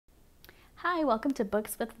Hi, welcome to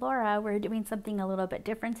Books with Laura. We're doing something a little bit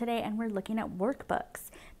different today and we're looking at workbooks.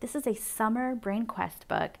 This is a Summer Brain Quest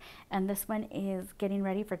book, and this one is getting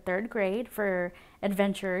ready for third grade for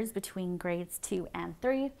adventures between grades 2 and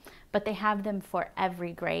 3, but they have them for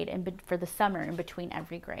every grade and for the summer in between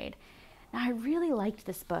every grade. Now, I really liked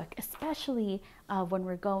this book, especially when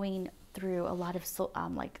we're going through a lot of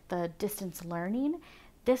like the distance learning.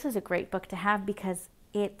 This is a great book to have because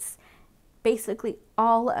it's basically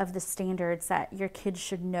all of the standards that your kids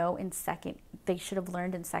should know they should have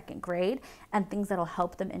learned in second grade, and things that'll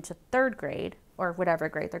help them into third grade or whatever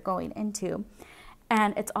grade they're going into.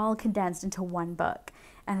 And it's all condensed into one book.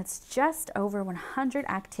 And it's just over 100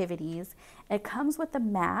 activities. It comes with a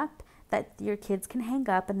map that your kids can hang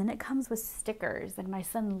up, and then it comes with stickers. And my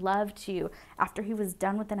son loved to, after he was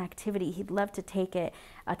done with an activity, he'd love to take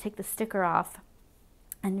the sticker off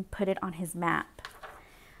and put it on his map.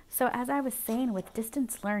 So as I was saying, with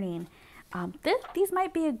distance learning, these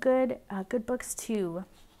might be good books to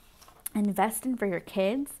invest in for your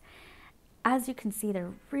kids. As you can see,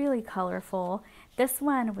 they're really colorful. This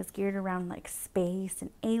one was geared around like space and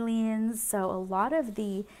aliens. So a lot of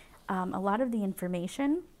the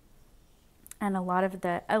information and a lot of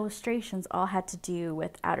the illustrations all had to do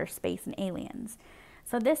with outer space and aliens.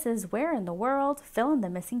 So this is where in the world, fill in the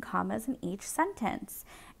missing commas in each sentence.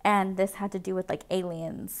 And this had to do with like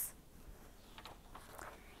aliens.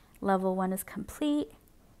 Level 1 is complete.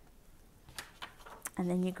 And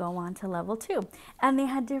then you go on to level 2. And they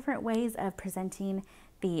had different ways of presenting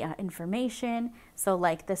the information. So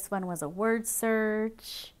like this one was a word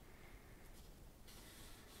search.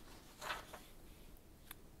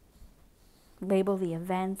 Label the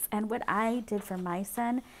events. And what I did for my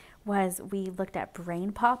son was we looked at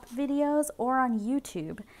brain pop videos or on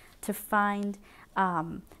YouTube to find,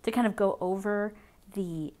 to kind of go over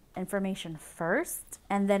the information first,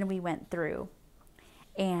 and then we went through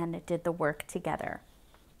and did the work together.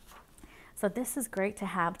 So this is great to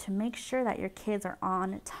have to make sure that your kids are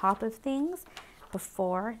on top of things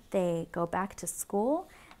before they go back to school.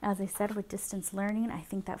 As I said, with distance learning, I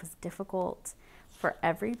think that was difficult for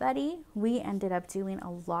everybody. We ended up doing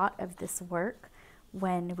a lot of this work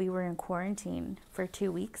when we were in quarantine for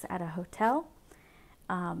 2 weeks at a hotel.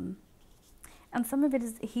 And some of it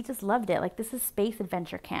is, he just loved it. Like this is Space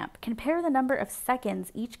Adventure Camp. Compare the number of seconds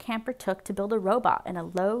each camper took to build a robot in a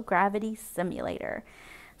low gravity simulator.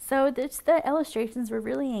 So the illustrations were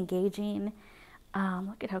really engaging.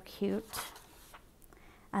 Look at how cute.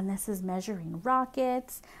 And this is measuring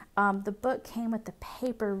rockets. The book came with the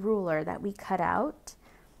paper ruler that we cut out.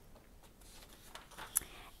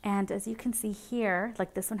 And as you can see here,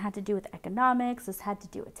 like this one had to do with economics, this had to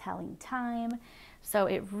do with telling time. So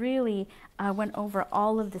it really went over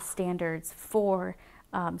all of the standards for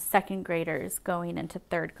second graders going into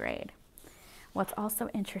third grade. What's also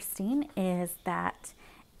interesting is that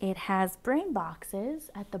it has brain boxes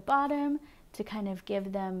at the bottom to kind of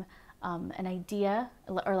give them an idea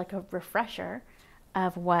or like a refresher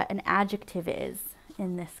of what an adjective is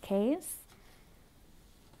in this case.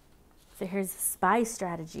 So here's a spy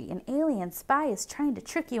strategy. An alien spy is trying to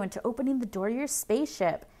trick you into opening the door to your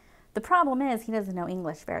spaceship. The problem is he doesn't know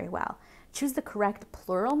English very well. Choose the correct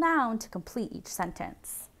plural noun to complete each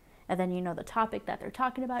sentence. And then you know the topic that they're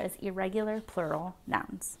talking about is irregular plural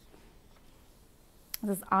nouns.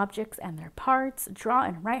 This is objects and their parts. Draw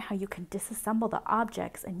and write how you can disassemble the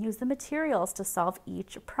objects and use the materials to solve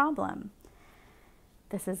each problem.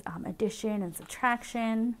 This is addition and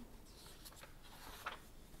subtraction.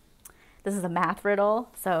 This is a math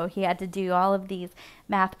riddle, so he had to do all of these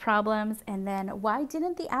math problems. And then, why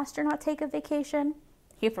didn't the astronaut take a vacation?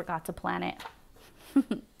 He forgot to plan it.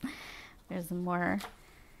 There's more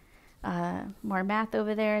math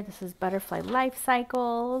over there. This is butterfly life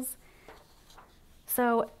cycles.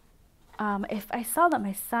 So if I saw that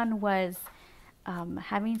my son was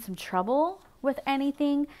having some trouble with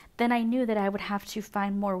anything, then I knew that I would have to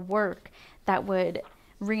find more work that would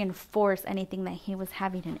reinforce anything that he was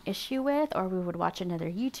having an issue with, or we would watch another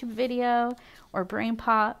YouTube video or brain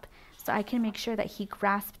pop, so I can make sure that he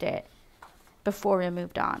grasped it before we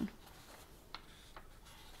moved on.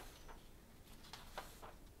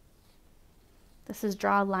 This is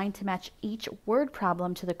draw a line to match each word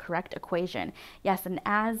problem to the correct equation. Yes, and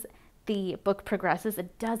as the book progresses,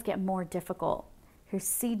 it does get more difficult. Here's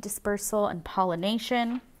seed dispersal and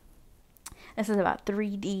pollination. This is about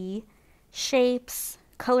 3D shapes.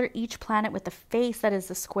 Color each planet with a face that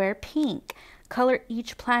is a square pink. Color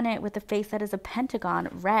each planet with a face that is a pentagon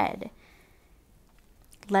red.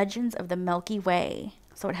 Legends of the Milky Way.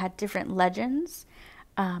 So it had different legends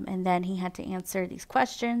And then he had to answer these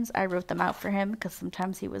questions. I wrote them out for him because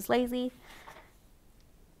sometimes he was lazy.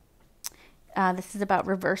 This is about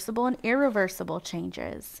reversible and irreversible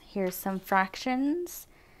changes. Here's some fractions.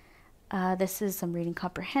 This is some reading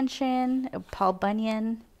comprehension, Paul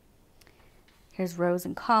Bunyan. Here's rows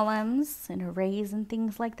and columns and arrays and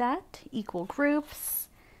things like that. Equal groups.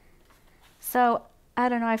 So, I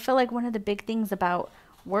don't know, I feel like one of the big things about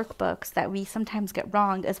workbooks that we sometimes get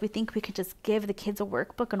wrong is we think we could just give the kids a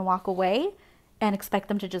workbook and walk away and expect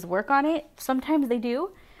them to just work on it. Sometimes they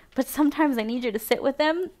do, but sometimes I need you to sit with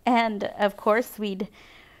them. And of course, we'd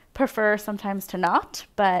prefer sometimes to not,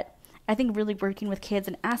 but I think really working with kids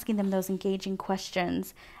and asking them those engaging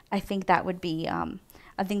questions, I think that would be,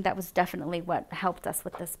 I think that was definitely what helped us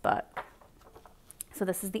with this book. So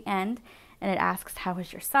this is the end, and it asks, how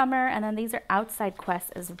was your summer? And then these are outside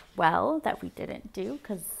quests as well that we didn't do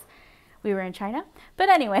because we were in China. But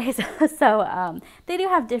anyways, so they do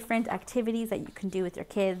have different activities that you can do with your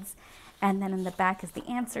kids. And then in the back is the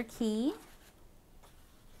answer key.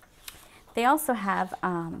 They also have,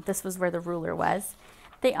 this was where the ruler was.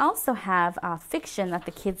 They also have fiction that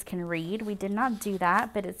the kids can read. We did not do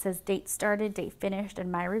that, but it says date started, date finished,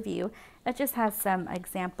 and my review. It just has some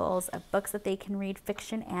examples of books that they can read,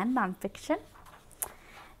 fiction and nonfiction.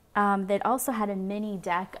 They also had a mini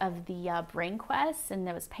deck of the Brain Quest, and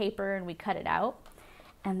there was paper, and we cut it out.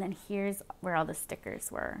 And then here's where all the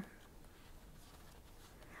stickers were.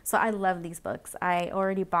 So I love these books. I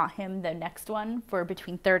already bought him the next one for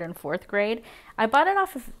between 3rd and 4th grade. I bought it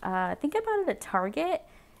off of, I think I bought it at Target.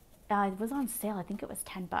 It was on sale. I think it was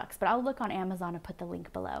 $10, but I'll look on Amazon and put the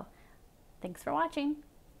link below. Thanks for watching.